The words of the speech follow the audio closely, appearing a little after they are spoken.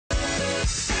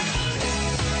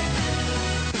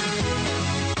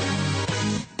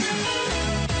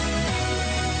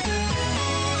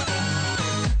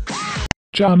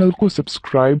Channel को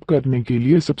subscribe करने के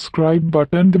लिए सब्सक्राइब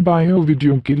बटन दबाएं और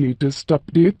वीडियो के लेटेस्ट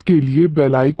अपडेट के लिए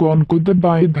बेल आइकॉन को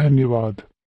दबाएं। धन्यवाद।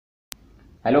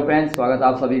 हेलो फ्रेंड्स, स्वागत है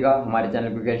आप सभी का हमारे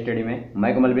चैनल क्विक स्टडी में।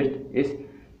 मैं कमल बिष्ट इस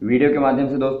वीडियो के माध्यम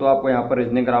से दोस्तों आपको यहाँ पर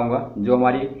रीजनिंग कराऊंगा जो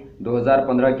हमारी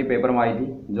 2015 के पेपर में आई थी,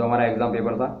 जो हमारा एग्जाम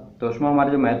पेपर था। तो उसमें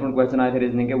हमारे जो महत्वपूर्ण क्वेश्चन आए थे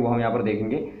रीजनिंग के वो हम यहाँ पर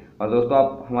देखेंगे। और दोस्तों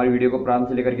आप हमारी वीडियो को प्रारंभ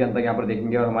से लेकर के अंत तक यहाँ पर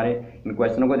देखेंगे और हमारे इन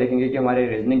क्वेश्चनों को देखेंगे कि हमारे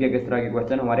रीजनिंग के किस तरह के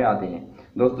क्वेश्चन हमारे आते हैं।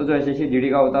 दोस्तों जो एसएससी जीडी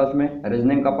का होता है उसमें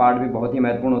रीजनिंग का पार्ट भी बहुत ही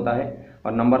महत्वपूर्ण होता है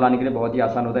और नंबर लाने के लिए बहुत ही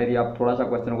आसान होता है। यदि आप थोड़ा सा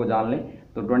क्वेश्चन को जान लें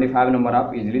तो 25 नंबर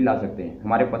आप इजीली ला सकते हैं।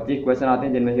 हमारे 25 क्वेश्चन आते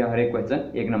हैं जिनमें से हर एक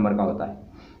क्वेश्चन 1 नंबर का होता है।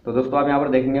 तो दोस्तों आप यहाँ पर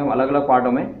देखेंगे हम अलग अलग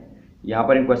पार्टों में यहाँ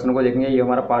पर इन क्वेश्चनों को देखेंगे। ये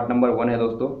हमारा पार्ट नंबर 1 है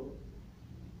दोस्तों।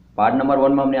 पार्ट नंबर 1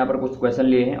 में हमने यहाँ पर कुछ क्वेश्चन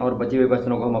लिए हैं और बचे हुए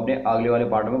क्वेश्चनों को हम अपने अगले वाले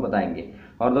पार्टों में बताएंगे।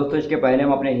 और दोस्तों इसके पहले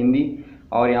हम अपने हिंदी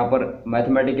और यहाँ पर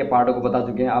मैथमेटिक्स के पार्टों को बता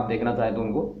चुके हैं। आप देखना चाहें तो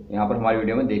उनको यहाँ पर हमारी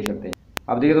वीडियो में देख सकते हैं।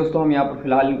 अब देखिए दोस्तों हम यहाँ पर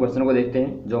फिलहाल इन क्वेश्चन को देखते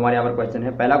हैं जो हमारे यहाँ पर क्वेश्चन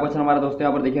है। पहला क्वेश्चन हमारा दोस्तों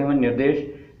यहाँ पर देखिए हमें निर्देश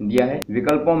दिया है,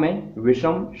 विकल्पों में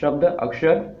विषम शब्द,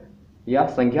 अक्षर या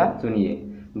संख्या चुनिए।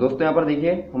 दोस्तों यहाँ पर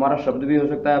देखिए हमारा शब्द भी हो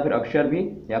सकता है या फिर अक्षर भी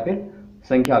या फिर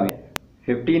संख्या भी।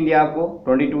 15 दिया आपको,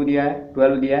 22 दिया है,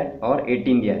 12 दिया है और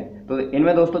 18 दिया है। तो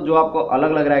इनमें दोस्तों जो आपको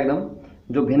अलग लग रहा है,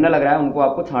 एकदम जो भिन्न लग रहा है, उनको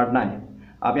आपको छांटना है।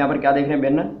 आप यहाँ पर क्या देख रहे हैं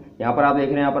भिन्न? यहाँ पर आप देख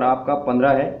रहे हैं यहाँ पर आपका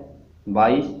 15 है,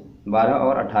 22, 12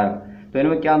 और 18। तो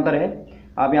इनमें क्या अंतर है?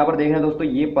 आप यहाँ पर देख रहे हैं दोस्तों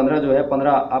ये 15 जो है,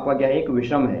 15 आपका क्या है, एक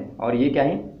विषम है और ये क्या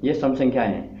है, ये सम संख्याएं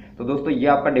हैं। तो दोस्तों ये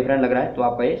आपका डिफरेंट लग रहा है तो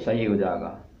आपका ये सही हो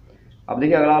जाएगा। अब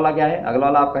देखिए अगला वाला क्या है? अगला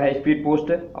वाला आपका है स्पीड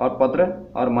पोस्ट और पत्र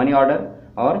और मनी ऑर्डर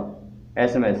और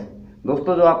एसएमएस।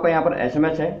 दोस्तों जो आपका यहाँ पर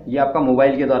एसएमएस है ये आपका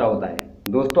मोबाइल के द्वारा होता है।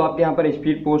 दोस्तों आपके यहाँ पर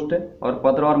स्पीड पोस्ट और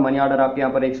पत्र और मनी ऑर्डर आपके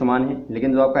यहाँ पर एक समान है,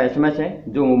 लेकिन जो आपका एसएमएस है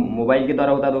जो मोबाइल के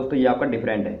द्वारा होता है दोस्तों ये आपका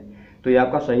डिफरेंट है, तो ये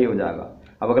आपका सही हो जाएगा।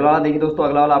 अब अगला वाला देखिए दोस्तों,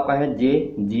 अगला वाला आपका है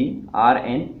जे, जी, आर,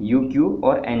 एन, यू, क्यू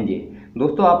और एन, जे।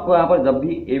 दोस्तों आपको यहाँ पर जब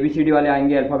भी ABCD वाले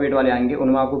आएंगे, अल्फाबेट वाले आएंगे,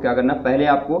 उनमें आपको क्या करना है, पहले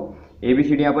आपको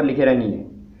ABCD यहाँ पर लिखे रहनी है।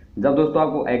 जब दोस्तों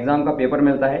आपको एग्जाम का पेपर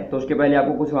मिलता है तो उसके पहले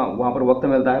आपको कुछ वहाँ पर वक्त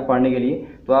मिलता है पढ़ने के लिए,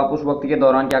 तो आप उस वक्त के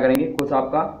दौरान क्या करेंगे, कुछ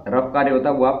आपका रफ कार्य होता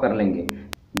है वो आप कर लेंगे।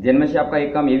 जिनमें से आपका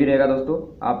एक काम ये भी रहेगा दोस्तों,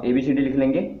 आप ABCD लिख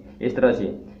लेंगे इस तरह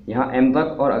से, यहाँ M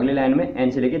तक और अगली लाइन में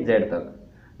N से लेके Z तक।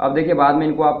 अब देखिए बाद में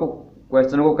इनको आपको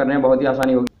क्वेश्चनों को करने में बहुत ही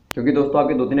आसानी होगी, क्योंकि दोस्तों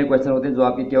आपके 2-3 क्वेश्चन होते हैं जो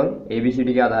आपके केवल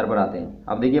ABCD के आधार पर आते हैं।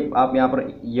 अब देखिए आप यहाँ पर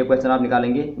ये क्वेश्चन आप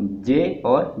निकालेंगे J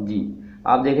और G।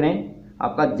 आप देख रहे हैं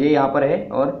आपका J यहाँ पर है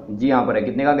और G यहाँ पर है।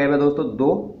 कितने का गैप है दोस्तों? 2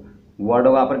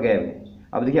 वर्डों का यहाँ पर गैप है।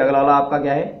 अब देखिए अगला वाला आपका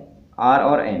क्या है? R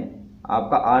और N।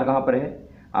 आपका R कहाँ पर है?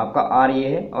 आपका R ये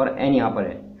है और N यहाँ पर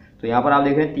है। तो यहाँ पर आप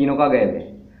देख रहे हैं तीनों का गैप है।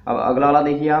 अब अगला वाला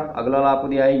देखिए आप, अगला वाला आपको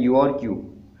दिया है U और Q।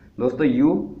 दोस्तों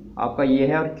U आपका ये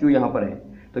है और Q यहाँ पर है,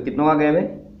 तो कितनों का गैप है?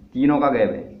 तीनों का गैप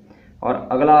है। और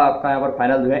अगला आपका यहाँ पर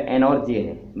फाइनल जो है N और J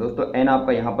है। दोस्तों N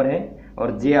आपका यहाँ पर है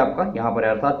और J आपका यहाँ पर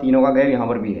है, अर्थात तीनों का गैप यहाँ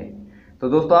पर भी है। तो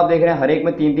दोस्तों आप देख रहे हैं हर एक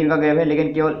में 3-3 का गैप है,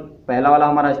 लेकिन केवल पहला वाला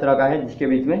हमारा इस तरह का है जिसके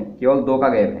बीच में केवल 2 का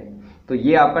गैप है, तो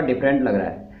ये आपका डिफरेंट लग रहा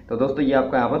है। तो दोस्तों ये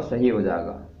आपका यहाँ पर सही हो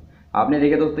जाएगा। आपने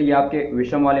देखे दोस्तों ये आपके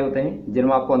विषम वाले होते हैं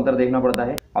जिनमें आपको अंतर देखना पड़ता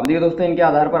है। अब देखिए दोस्तों इनके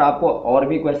आधार पर आपको और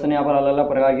भी क्वेश्चन यहाँ पर अलग अलग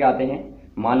प्रकार के आते हैं।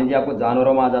 मान लीजिए आपको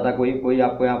जानवरों में आ जाता है, कोई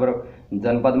आपको यहाँ पर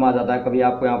जनपद में आ जाता है, कभी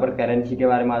आपको यहाँ पर करेंसी के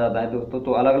बारे में आ जाता है दोस्तों।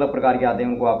 तो अलग अलग प्रकार के आते हैं,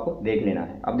 उनको आपको देख लेना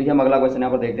है। अब देखिए हम अगला क्वेश्चन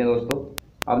यहाँ पर देखते हैं दोस्तों।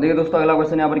 अब देखिए दोस्तों अगला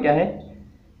क्वेश्चन यहाँ पर क्या है?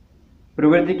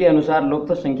 प्रवृत्ति के अनुसार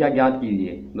लुप्त संख्या ज्ञात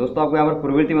कीजिए। दोस्तों आपको यहाँ पर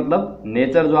प्रवृत्ति मतलब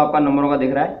नेचर जो आपका नंबरों का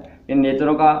दिख रहा है, इन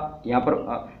नेचरों का यहाँ पर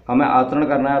हमें आचरण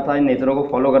करना है, अर्थात इन नेचरों को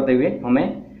फॉलो करते हुए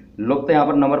हमें लुप्त यहाँ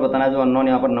पर नंबर बताना है, जो अननोन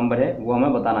यहाँ पर नंबर है वो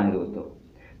हमें बताना है दोस्तों।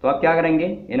 तो आप क्या करेंगे,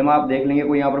 इनमें आप देख लेंगे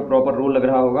कोई यहाँ पर प्रॉपर रूल लग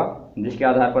रहा होगा जिसके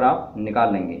आधार पर आप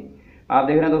निकाल लेंगे। आप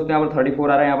देख रहे हैं दोस्तों यहाँ पर 34 आ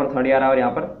रहा है, यहाँ पर 30 आ रहा है और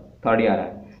यहाँ पर 30 आ रहा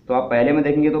है। तो आप पहले में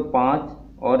देखेंगे तो 5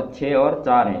 और 6 और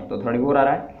 4 हैं, तो 34 आ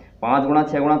रहा है। 5 गुणा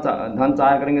 6 गुणा धन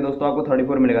 4 करेंगे दोस्तों आपको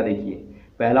 34 मिलेगा। देखिए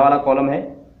पहला वाला कॉलम है,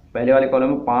 पहले वाले कॉलम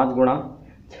में 5 गुणा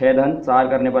 6 धन 4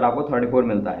 करने पर आपको 34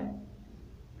 मिलता है।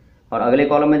 और अगले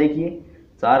कॉलम में देखिए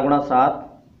 4 गुणा 7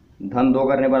 धन 2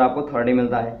 करने पर आपको 30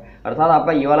 मिलता है। अर्थात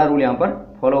आपका ये वाला रूल यहाँ पर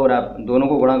फॉलो हो रहा है, दोनों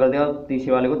को गुणा कर दिया और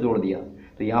तीसरे वाले को जोड़ दिया।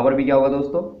 तो यहाँ पर भी क्या होगा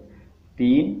दोस्तों,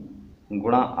 3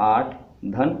 गुणा 8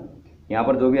 धन यहाँ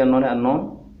पर जो भी अननोन है, अननोन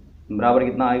बराबर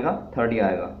कितना आएगा? 30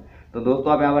 आएगा। तो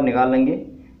दोस्तों आप यहाँ पर निकाल लेंगे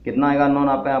कितना आएगा अननोन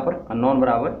आपका यहाँ पर? अननोन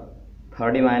बराबर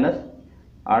 30 माइनस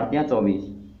 8 या 24,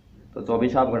 तो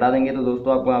 24 आप घटा देंगे तो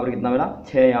दोस्तों आपको यहाँ पर कितना मिला?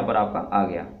 6 यहाँ पर आपका आ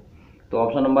गया। तो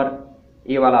ऑप्शन नंबर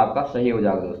ए वाला आपका सही हो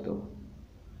जाएगा दोस्तों।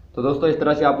 तो दोस्तों इस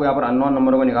तरह से आपको यहाँ पर अननोन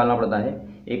नंबरों को निकालना पड़ता है।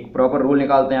 एक प्रॉपर रूल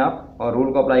निकालते हैं आप और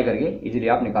रूल को अप्लाई करके इजीली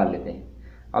आप निकाल लेते हैं।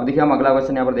 अब देखिए हम अगला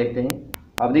क्वेश्चन यहाँ पर देखते हैं।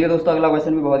 अब देखिए दोस्तों अगला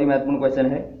क्वेश्चन भी बहुत ही महत्वपूर्ण क्वेश्चन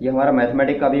है। ये हमारा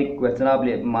मैथमेटिक्स का भी क्वेश्चन आप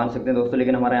मान सकते हैं दोस्तों,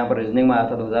 लेकिन हमारा यहाँ पर रीजनिंग में आया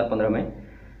था 2015 में।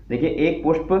 देखिए, एक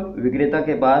पुष्प विक्रेता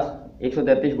के पास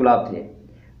 133 गुलाब थे,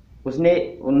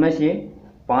 उसने उनमें से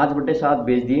 5/7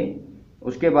 बेच दिए,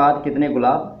 उसके बाद कितने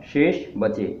गुलाब शेष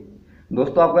बचे।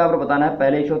 दोस्तों आपको यहाँ पर बताना है,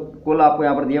 पहले 100 कुल आपको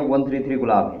यहाँ पर दिया 133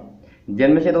 गुलाब हैं,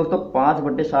 जिनमें से दोस्तों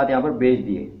 5/7 यहाँ पर बेच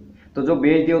दिए। तो जो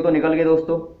बेच दिए वो तो निकल गए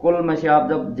दोस्तों, कुल में से आप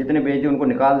जब जितने बेच दिए उनको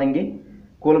निकाल देंगे,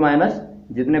 कुल माइनस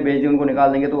जितने बेच दिए उनको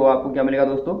निकाल देंगे, तो आपको क्या मिलेगा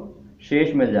दोस्तों,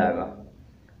 शेष मिल जाएगा।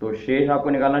 तो शेष आपको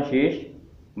निकालना, शेष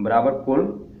बराबर कुल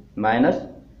माइनस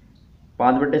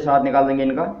 5/7 निकाल देंगे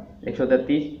इनका,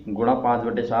 133 गुणा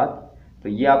 5/7, तो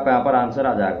ये आपका यहाँ पर आंसर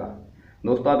आ जाएगा।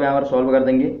 दोस्तों आप यहाँ पर सॉल्व कर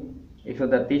देंगे,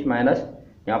 133 माइनस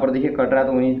यहाँ पर देखिए कट रहा है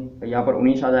तो 19, यहाँ पर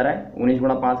 19 आ जा रहा है, 19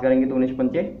 गुणा 5 करेंगे तो 19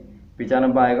 पंचे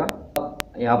 95 आएगा।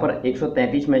 यहाँ पर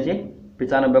 133 में से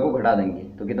 95 को घटा देंगे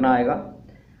तो कितना आएगा,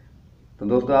 तो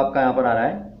दोस्तों आपका यहाँ पर आ रहा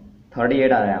है 38 आ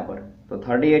रहा है यहाँ पर, तो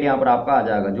 38 यहाँ पर आपका आ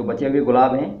जाएगा। जो बचे हुए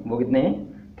गुलाब हैं वो कितने हैं,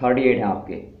 38 हैं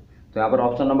आपके, तो यहाँ पर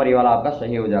ऑप्शन नंबर ये वाला आपका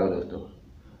सही हो जाएगा दोस्तों।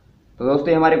 तो दोस्तों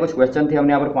ये हमारे कुछ क्वेश्चन थे,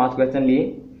 हमने यहाँ पर 5 क्वेश्चन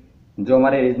लिए जो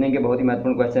हमारे रीजनिंग के बहुत ही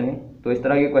महत्वपूर्ण क्वेश्चन हैं। तो इस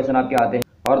तरह के क्वेश्चन आपके आते हैं,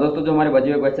 और दोस्तों जो हमारे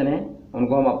बचे हुए क्वेश्चन हैं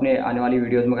उनको हम अपने आने वाली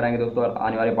वीडियोज़ में कराएंगे दोस्तों, और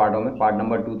आने वाले पार्टों में, पार्ट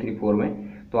नंबर 2, 3, 4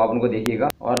 में, तो आप उनको देखिएगा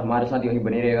और हमारे साथ यही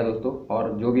बने रहेगा दोस्तों।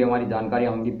 और जो भी हमारी जानकारी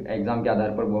होंगी एग्जाम के आधार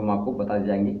पर वो हम आपको बताते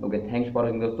जाएंगे। ओके, थैंक्स फॉर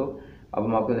वॉचिंग दोस्तों। अब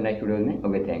हम आपको नेक्स्ट वीडियो में,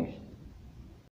 ओके थैंक्स।